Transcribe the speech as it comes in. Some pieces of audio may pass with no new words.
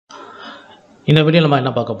இந்த வீடியோல நம்ம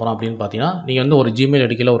என்ன பார்க்க போறோம் அப்படின்னு பார்த்தீங்கன்னா, நீங்க வந்து ஒரு Gmail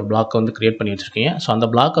ஐடிக்குள்ள ஒரு பிளாக் வந்து கிரியேட் பண்ணி வச்சிருக்கீங்க. ஸோ அந்த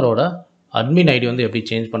பிளாக்கரோட அட்மின் ஐடி வந்து எப்படி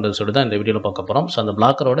சேஞ்ச் பண்றது சொல்லிட்டு தான் இந்த வீடியோல பார்க்க போறோம். ஸோ அந்த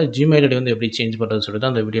பிளாக்கரோட Gmail ஐடி வந்து எப்படி சேஞ்ச் பண்றது சொல்லிட்டு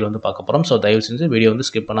தான் இந்த வீடியோல வந்து பார்க்க போறோம். ஸோ தயவு செஞ்சு வீடியோ வந்து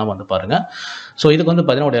ஸ்கிப் பண்ணாம வந்து பாருங்க. ஸோ இதுக்கு வந்து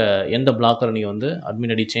பார்த்தீங்கன்னா, எந்த பிளாக்கர் நீங்க வந்து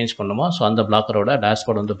அட்மின் ஐடி சேஞ்ச் பண்ணணுமோ, ஸோ அந்த பிளாக்கரோட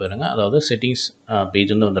டேஷ்போர்ட் வந்து போயிருங்க. அதாவது செட்டிங்ஸ்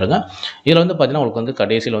பேஜ் வந்து வந்துருங்க. இதில் வந்து பார்த்தீங்கன்னா, உங்களுக்கு வந்து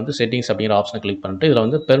கடைசியில் வந்து செட்டிங்ஸ் அப்படிங்கிற ஆப்ஷனை கிளிக் பண்ணிட்டு, இதில்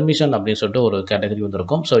வந்து பெர்மிஷன் அப்படின்னு சொல்லிட்டு ஒரு கேட்டகரி வந்து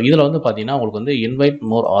இருக்கும். ஸோ இதில் வந்து பார்த்தீங்கன்னா, உங்களுக்கு வந்து இன்வைட்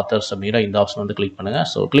மோர் ஆத்தர்ஸ் அப்படிங்கிற இந்த ஆப்ஷன் வந்து கிளிக் பண்ணுங்க.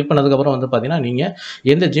 ஸோ கிளிக் பண்ணதுக்கப்புறம் வந்து பார்த்தீங்கன்னா, நீங்கள்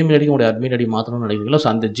எந்த Gmail ஐடிக்கு உங்களுடைய அட்மின் ஐடி மாற்றணும்னு நினைக்கிறீங்களோ,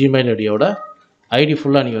 ஸோ அந்த Gmail ஐடியோட ஐடி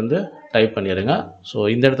ஃபுல்லாக நீங்கள் வந்து டைப் பண்ணிடுங்க. ஸோ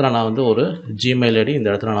இந்த இடத்துல நான் வந்து ஒரு Gmail ஐடி இந்த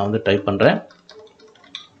இடத்துல நான் வந்து டைப் பண்ணுறேன்.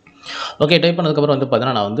 ஓகே, டைப் பண்ணதுக்கப்புறம் வந்து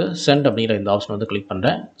பார்த்தீங்கன்னா, நான் வந்து சென்ட் அப்படிங்கிற இந்த ஆப்ஷன் வந்து கிளிக்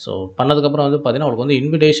பண்ணுறேன். ஸோ பண்ணதுக்கப்புறம் வந்து பார்த்தீங்கன்னா, உங்களுக்கு வந்து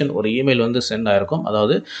இன்விடேஷன் ஒரு இமெயில் வந்து சென்ட் ஆயிருக்கும்.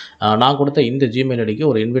 அதாவது நான் கொடுத்த இந்த Gmail ஐடிக்கு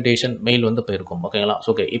ஒரு இன்விடேஷன் மெயில் வந்து போயிருக்கும். ஓகேங்களா?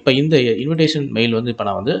 ஓகே, இப்போ இந்த இன்விடேஷன் மெயில் வந்து இப்போ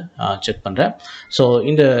நான் வந்து செக் பண்ணுறேன். ஸோ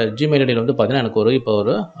இந்த Gmail ஐடியில் வந்து பார்த்தீங்கன்னா, எனக்கு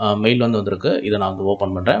ஒரு மெயில் வந்து வந்திருக்கு. இதை நான் வந்து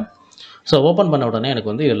ஓப்பன் பண்ணுறேன். ஸோ ஓப்பன் பண்ண உடனே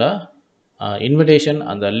எனக்கு வந்து இதில் இன்விடேஷன்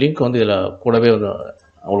அந்த லிங்க் வந்து இதில் கூடவே வந்து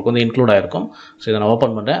உங்களுக்கு வந்து இன்க்ளூட் ஆகிருக்கும். ஸோ இதை நான்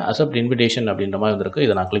ஓப்பன் பண்ணுறேன். அக்செப்ட் இன்விடேஷன் அப்படின்ற மாதிரி வந்திருக்கு.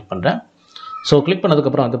 இதை நான் கிளிக் பண்ணுறேன். ஸோ கிளிக்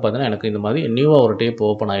பண்ணதுக்கப்புறம் வந்து பார்த்தீங்கன்னா, எனக்கு இந்த மாதிரி நியூவாக ஒரு டேப்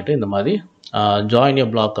ஓப்பன் ஆகிட்டு இந்த மாதிரி ஜாயின் எ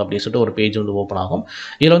பிளாக் அப்படின்னு சொல்லிட்டு ஒரு பேஜ் வந்து ஓப்பன் ஆகும்.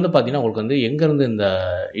 இதில் வந்து பார்த்தீங்கன்னா, உங்களுக்கு வந்து எங்கேருந்து இந்த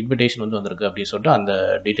இன்விடேஷன் வந்து வந்திருக்கு அப்படின்னு சொல்லிட்டு அந்த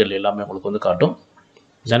டீட்டெயில் எல்லாமே உங்களுக்கு வந்து காட்டும்.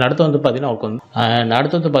 தென் அடுத்து வந்து பார்த்தீங்கன்னா,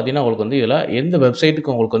 உங்களுக்கு வந்து இதில் எந்த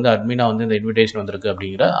வெப்சைட்டுக்கு உங்களுக்கு வந்து அட்மினாக வந்து இந்த இன்விடேஷன் வந்திருக்கு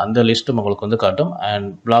அப்படிங்கிற அந்த லிஸ்ட்டும் உங்களுக்கு வந்து காட்டும். அண்ட்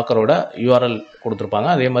பிளாக்கரோட URL கொடுத்துருப்பாங்க.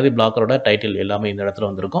 அதே மாதிரி பிளாக்கரோட டைட்டில் எல்லாமே இந்த இடத்துல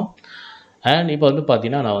வந்திருக்கும். அண்ட் இப்போ வந்து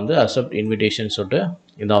பார்த்தீங்கன்னா, நான் வந்து அக்செப்ட் இன்விடேஷன் சொல்லிட்டு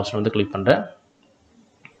இந்த ஆப்ஷன் வந்து கிளிக் பண்ணுறேன்.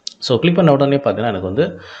 ஸோ கிளிக் பண்ண உடனே பார்த்தீங்கன்னா, எனக்கு வந்து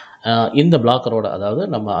இந்த பிளாக்கரோட அதாவது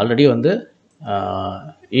நம்ம ஆல்ரெடி வந்து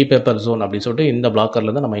இ-பேப்பர் ஜோன் அப்படின்னு சொல்லிட்டு இந்த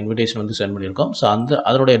பிளாக்கர்லேருந்து நம்ம இன்விடேஷன் வந்து சென்ட் பண்ணியிருக்கோம். ஸோ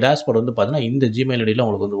அதனுடைய டேஷ்போர்ட் வந்து பார்த்தீங்கன்னா, இந்த Gmail ஐடியில்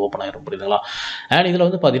உங்களுக்கு வந்து ஓப்பன் ஆகிரும். புரியுதுங்களா? அண்ட் இதில்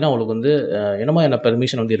வந்து பார்த்தீங்கன்னா, உங்களுக்கு வந்து என்ன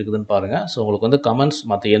பெர்மிஷன் வந்து இருக்குதுன்னு பாருங்கள். ஸோ உங்களுக்கு வந்து கமெண்ட்ஸ்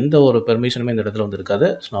மற்ற எந்த ஒரு பெர்மிஷனுமே இந்த இடத்துல வந்து இருக்காது.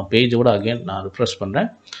 ஸோ நான் பேஜ் கூட அகைன் நான் ரிஃப்ரெஷ் பண்ணுறேன்.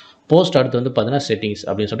 போஸ்ட் அடுத்து வந்து பார்த்தீங்கன்னா, செட்டிங்ஸ்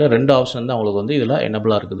அப்படின்னு சொல்லிட்டு 2 ஆப்ஷன் தான் உங்களுக்கு வந்து இதில்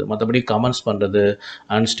எனபிளாக இருக்குது. மற்றபடி கமெண்ட்ஸ் பண்ணுறது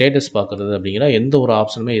அண்ட் ஸ்டேட்டஸ் பார்க்குறது அப்படிங்கிற எந்த ஒரு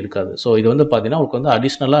ஆப்ஷனுமே இருக்காது. ஸோ இது வந்து பார்த்தீங்கன்னா, உங்களுக்கு வந்து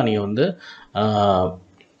அடிஷ்னலாக நீங்கள் வந்து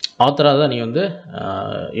ஆத்தராக தான் நீங்கள் வந்து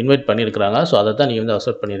இன்வைட் பண்ணியிருக்கிறாங்க. ஸோ அதை தான் நீங்கள் வந்து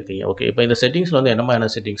அக்செப்ட் பண்ணியிருக்கீங்க. ஓகே, இப்போ இந்த செட்டிங்ஸில் வந்து என்ன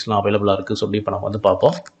மாதிரியான செட்டிங்ஸ்லாம் அவைலபிளாக இருக்குது சொல்லி இப்போ நம்ம வந்து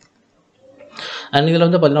பார்ப்போம். அண்ட் இதில்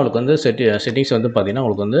வந்து பார்த்தீங்கன்னா, உங்களுக்கு வந்து செட்டிங்ஸ் வந்து பார்த்தீங்கன்னா,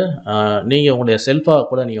 உங்களுக்கு வந்து நீங்கள் உங்களுடைய செல்ஃபாக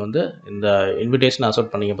கூட நீங்கள் வந்து இந்த இன்விடேஷன்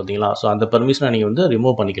அக்செப்ட் பண்ணீங்க பார்த்தீங்களா? ஸோ அந்த பெர்மிஷனை நீங்கள் வந்து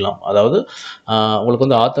ரிமூவ் பண்ணிக்கலாம். அதாவது உங்களுக்கு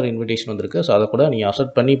வந்து ஆத்தர் இன்விடேஷன் வந்திருக்கு. ஸோ அதை கூட நீங்கள்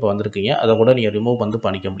அக்செப்ட் பண்ணி இப்போ வந்திருக்கீங்க. அதை கூட நீங்கள் ரிமூவ் வந்து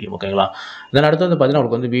பண்ணிக்க முடியும். ஓகேங்களா? தென் அடுத்து வந்து பார்த்தீங்கன்னா,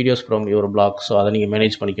 உங்களுக்கு வந்து videos from your black. So அதை நீங்கள்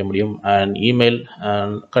மேனேஜ் பண்ணிக்க முடியும். அண்ட் இமெயில்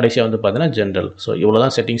கடைசியாக வந்து பார்த்தீங்கன்னா ஜென்ரல். ஸோ இவ்வளோ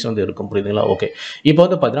தான் செட்டிங்ஸ் வந்து இருக்கும். புரியுதுங்களா? ஓகே, இப்போ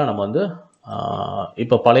வந்து பார்த்தீங்கன்னா, நம்ம வந்து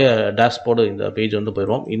இப்போ பழைய டேஷ்போர்டு இந்த பேஜ் வந்து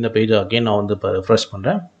போயிடுவோம். இந்த பேஜை அகெயின் நான் வந்து இப்போ ரிஃப்ரெஷ்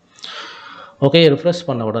பண்ணுறேன். ஓகே, ரிஃப்ரெஷ்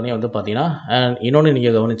பண்ண உடனே வந்து பார்த்தீங்கன்னா, இன்னொன்று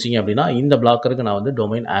நீங்கள் கவனிச்சிங்க அப்படின்னா, இந்த பிளாக்கருக்கு நான் வந்து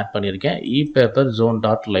டொமைன் ஆட் பண்ணியிருக்கேன்.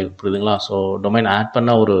 ePaperZone.live. புரியுதுங்களா? ஸோ டொமைன் ஆட்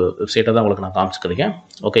பண்ண ஒரு வெப்சைட்டை தான் உங்களுக்கு நான் காமிச்சிருக்கேன்.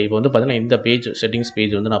 ஓகே, இப்போ வந்து பார்த்தீங்கன்னா, இந்த பேஜ் செட்டிங்ஸ்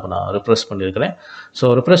பேஜ் வந்து நான் ரிஃப்ரெஷ் பண்ணியிருக்கிறேன். ஸோ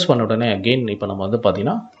ரிஃப்ரெஷ் பண்ண உடனே அகெயின் இப்போ நம்ம வந்து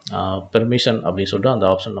பார்த்தீங்கன்னா, பெர்மிஷன் அப்படின்னு சொல்லிட்டு அந்த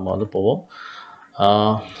ஆப்ஷன் நம்ம வந்து போவோம்.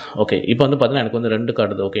 ஓகே, இப்போ வந்து பார்த்தீங்கன்னா, எனக்கு வந்து 2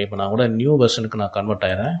 காட்டுது. ஓகே, இப்போ நான் கூட நியூ வெர்ஷனுக்கு நான் கன்வெர்ட்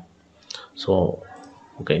ஆகிறேன். ஸோ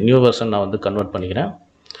ஓகே, நியூ வெர்ஷன் நான் வந்து கன்வெர்ட் பண்ணிக்கிறேன்.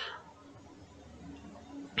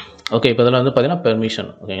 ஓகே, இப்போ இதில் வந்து பார்த்தீங்கன்னா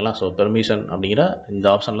பெர்மிஷன். ஓகேங்களா? ஸோ பெர்மிஷன் அப்படிங்கிற இந்த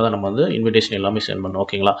ஆப்ஷனில் தான் நம்ம வந்து இன்விடேஷன் எல்லாமே சென்ட் பண்ணோம்.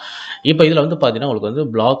 ஓகேங்களா? இப்போ இதில் வந்து பார்த்தீங்கன்னா, உங்களுக்கு வந்து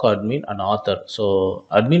black admin and author. So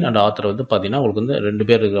admin and author வந்து பார்த்தீங்கன்னா, உங்களுக்கு வந்து 2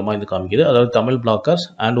 பேர் இருக்கிற மாதிரி வந்து காமிக்குது. அதாவது Tamil blockers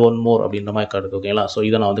and one more அப்படின்ற மாதிரி காட்டுது. ஓகேங்களா? ஸோ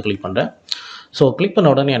இதை நான் வந்து கிளிக் பண்ணுறேன். ஸோ கிளிக் பண்ண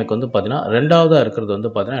உடனே எனக்கு வந்து பார்த்தீங்கன்னா, 2ஆவதாக இருக்கிறது வந்து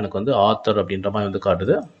பார்த்தீங்கன்னா, எனக்கு வந்து ஆத்தர் அப்படின்ற மாதிரி வந்து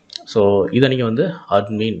காட்டுது. ஸோ இதை நீங்கள் வந்து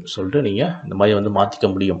அட்மின் சொல்லிட்டு நீங்கள் இந்த மாதிரி வந்து மாற்றிக்க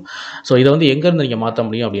முடியும். ஸோ இதை வந்து எங்கேருந்து நீங்கள் மாற்ற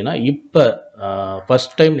முடியும் அப்படின்னா, இப்போ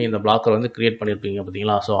ஃபஸ்ட் டைம் நீங்கள் இந்த பிளாக்கர் வந்து க்ரியேட் பண்ணியிருப்பீங்க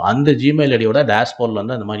பார்த்தீங்களா? ஸோ அந்த Gmail ஐடியோட டேஷ்போர்டில்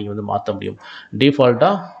வந்து அந்த மாதிரி நீங்கள் வந்து மாற்ற முடியும்.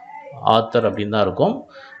 டிஃபால்ட்டாக ஆத்தர் அப்படின்னு தான் இருக்கும்.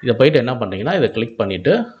 இதை போய்ட்டு என்ன பண்ணுறீங்கன்னா, இதை கிளிக்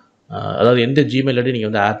பண்ணிவிட்டு அதாவது எந்த Gmail ஐடி நீங்கள்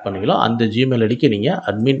வந்து ஆட் பண்ணீங்களோ அந்த Gmail ஐடிக்கு நீங்கள்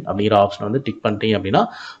அட்மின் அப்படிங்கிற ஆப்ஷன் வந்து டிக் பண்ணிட்டீங்க அப்படின்னா,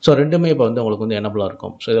 ஸோ 2மே இப்போ வந்து உங்களுக்கு வந்து எனபிளாக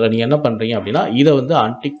இருக்கும். ஸோ இதில் நீங்கள் என்ன பண்ணுறீங்க அப்படின்னா, இதை வந்து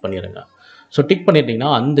அன்டிக் பண்ணிடுங்க. ஸோ டிக்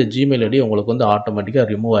பண்ணிட்டீங்கன்னா அந்த Gmail ஐடி உங்களுக்கு வந்து ஆட்டோமேட்டிக்காக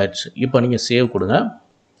ரிமூவ் ஆயிடுச்சு. இப்போ நீங்கள் சேவ் கொடுங்க.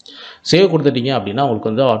 சேவ் கொடுத்துட்டீங்க அப்படின்னா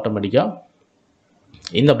உங்களுக்கு வந்து ஆட்டோமேட்டிக்காக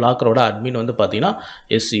இந்த பிளாக்கரோட அட்மின் வந்து பார்த்தீங்கன்னா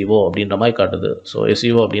SEO அப்படின்ற மாதிரி காட்டுது. ஸோ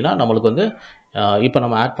SEO அப்படின்னா நம்மளுக்கு வந்து இப்போ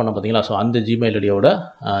நம்ம ஆட் பண்ண பார்த்தீங்களா, ஸோ அந்த ஜிமெயில் ஐடியோட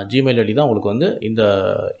ஜிமெயில் ஐடி தான் உங்களுக்கு வந்து இந்த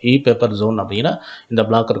பேப்பர் ஜோன் அப்படிங்கிற இந்த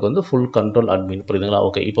பிளாக்கருக்கு வந்து ஃபுல் கண்ட்ரோல் அட்மின். புரியுதுங்களா?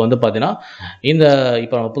 ஓகே. இப்போ வந்து பார்த்தீங்கன்னா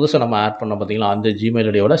இப்போ நம்ம புதுசாக நம்ம ஆட் பண்ண பார்த்தீங்களா அந்த ஜிமெயில்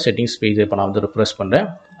ஐடியோட செட்டிங்ஸ் பேஜ் இப்போ நான் வந்து ரிஃப்ரெஷ் பண்ணுறேன்.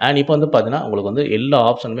 அண்ட் இப்போ வந்து பார்த்தீங்கன்னா உங்களுக்கு வந்து எல்லா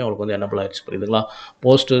ஆப்ஷனுமே உங்களுக்கு வந்து எனபிள் ஆயிடுச்சு. புரியுதுங்களா?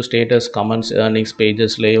 Post, status, comments, earnings,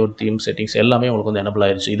 pages, layout, theme, settings எல்லாமே உங்களுக்கு வந்து எனபிள்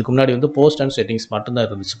ஆயிடுச்சு. இதுக்கு முன்னாடி வந்து போஸ்ட் அண்ட் செட்டிங்ஸ் மட்டும்தான்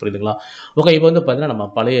இருந்துச்சு. புரியுதுங்களா? ஓகே. இப்போ வந்து பார்த்தீங்கன்னா நம்ம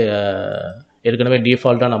பழைய ஏற்கனவே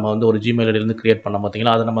டிஃபால்ட்டாக நம்ம வந்து ஒரு ஜிமெயில் ஐடியிலேருந்து கிரியேட் பண்ண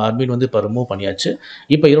பார்த்தீங்களா, அதை நம்ம அட்மின் வந்து இப்போ ரிமூவ் பண்ணியாச்சு.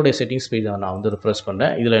 இப்போ இதோடைய செட்டிங்ஸ் பேஜை நான் வந்து ரிஃப்ரெஷ்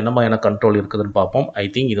பண்ணுறேன். இதில் என்ன மாதிரியான கண்ட்ரோல் இருக்குதுன்னு பார்ப்போம். ஐ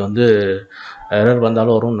திங்க் இது வந்து எரர்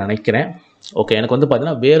வந்தாலும் வரும்னு நினைக்கிறேன். ஓகே. எனக்கு வந்து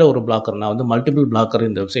பார்த்தீங்கன்னா வேறு ஒரு பிளாக்கர், நான் வந்து மல்டிபிள் பிளாக்கர்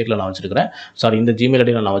இந்த வெப்சைட்டில் நான் வச்சுருக்கிறேன். சாரி, இந்த ஜிமெயில்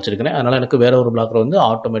ஐடியில் நான் வச்சுருக்கிறேன். அதனால் எனக்கு வேறு ஒரு பிளாக்கர் வந்து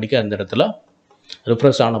ஆட்டோமேட்டிக்காக அந்த இடத்துல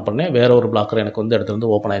ரிஃப்ரெஷ் ஆன உடனே வேறு ஒரு பிளாக்கர் எனக்கு வந்து இடத்துல வந்து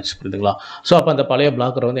ஓப்பன் ஆயிடுச்சு. புரியுதுங்களா? ஸோ அப்போ அந்த பழைய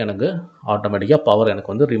பிளாக்கர் வந்து எனக்கு ஆட்டோமேட்டிக்காக பவர் எனக்கு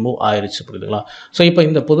வந்து ரிமூவ் ஆயிடுச்சு. புரியுதுங்களா? ஸோ இப்போ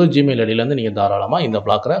இந்த புது ஜிமெயில் ஐடியிலேருந்து நீங்கள் தாராளமாக இந்த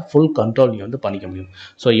பிளாக்கரை ஃபுல் கண்ட்ரோல் நீங்கள் வந்து பண்ணிக்க முடியும்.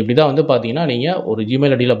 ஸோ இப்படி தான் வந்து பார்த்தீங்கன்னா நீங்கள் ஒரு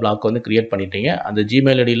ஜிமெயில் ஐடியில் பிளாக் வந்து கிரியேட் பண்ணிட்டீங்க. அந்த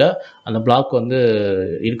ஜிமெயில் ஐடியில் அந்த பிளாக் வந்து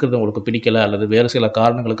இருக்கிறது உங்களுக்கு பிடிக்கலை அல்லது வேறு சில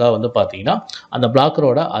காரணங்களுக்காக வந்து பார்த்தீங்கன்னா அந்த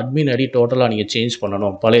பிளாக்கரோட அட்மின் ஐடி டோட்டலாக நீங்கள் சேஞ்ச்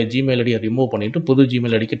பண்ணணும். பழைய ஜிமெயில் ஐடியை ரிமூவ் பண்ணிவிட்டு புது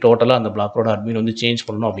ஜிமெயில் ஐடிக்கு டோட்டலாக அந்த பிளாக்கரோட அட்மின் வந்து சேஞ்ச்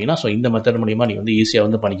பண்ணணும் அப்படின்னா ஸோ இந்த மெத்தட் மூலிமா நீங்கள் வந்து ஈஸியாக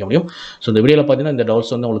வந்து பண்ணிக்க முடியும். ஸோ இந்த வீடியோவில் பார்த்தீங்கன்னா இந்த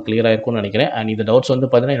டவுட்ஸ் வந்து உங்களுக்கு கிளியராக இருக்கும்னு நினைக்கிறேன். அண்ட் இந்த டவுட்ஸ் வந்து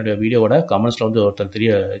பார்த்தீங்கன்னா என்னுடைய வீடியோவோட கமெண்ட்ஸில் வந்து ஒருத்தர்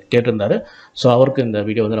கேட்டிருந்தாரு. ஸோ அவருக்கு இந்த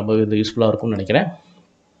வீடியோ வந்து ரொம்ப யூஸ்ஃபுல்லாக இருக்கும்னு நினைக்கிறேன்.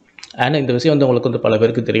 அண்ட் இந்த விஷயம் வந்து உங்களுக்கு வந்து பல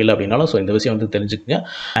பேருக்கு தெரியல அப்படின்னாலும் ஸோ இந்த விஷயம் வந்து தெரிஞ்சுக்கங்க.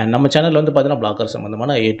 அண்ட் நம்ம சேனலில் வந்து பார்த்தீங்கன்னா பிளாக்கர்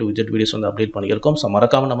சம்மந்தமான A to Z வீடியோஸ் வந்து அப்டேட் பண்ணியிருக்கோம். ஸோ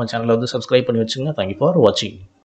மறக்காமல் நம்ம சேனலை வந்து சப்ஸ்கிரைப் பண்ணி வச்சுங்க. தேங்க்யூ ஃபார் வாட்சிங்.